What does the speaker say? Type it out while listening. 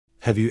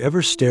Have you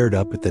ever stared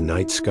up at the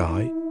night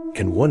sky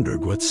and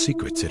wondered what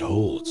secrets it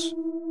holds?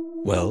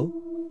 Well,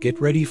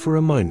 get ready for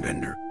a mind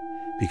bender,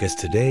 because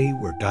today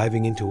we're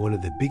diving into one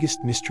of the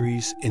biggest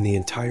mysteries in the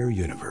entire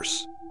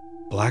universe: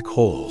 black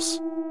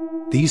holes.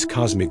 These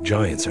cosmic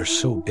giants are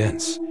so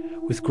dense,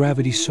 with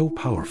gravity so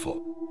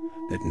powerful,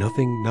 that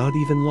nothing, not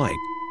even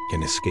light,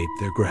 can escape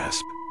their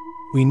grasp.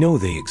 We know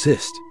they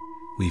exist.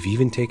 We've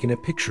even taken a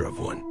picture of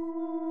one.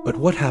 But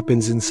what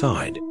happens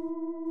inside?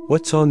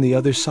 What's on the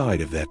other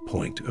side of that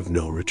point of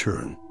no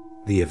return?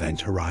 The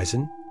event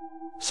horizon?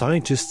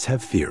 Scientists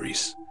have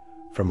theories,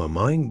 from a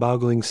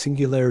mind-boggling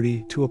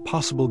singularity to a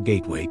possible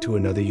gateway to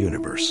another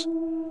universe.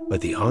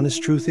 But the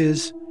honest truth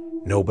is,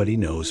 nobody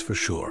knows for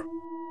sure.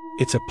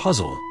 It's a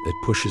puzzle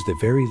that pushes the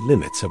very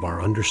limits of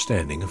our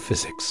understanding of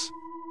physics.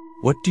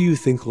 What do you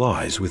think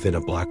lies within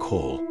a black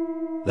hole?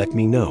 Let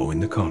me know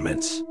in the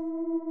comments.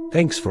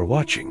 Thanks for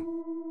watching.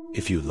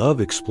 If you love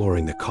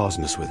exploring the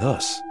cosmos with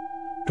us,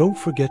 don't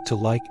forget to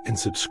like and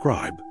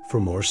subscribe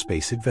for more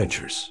space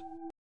adventures.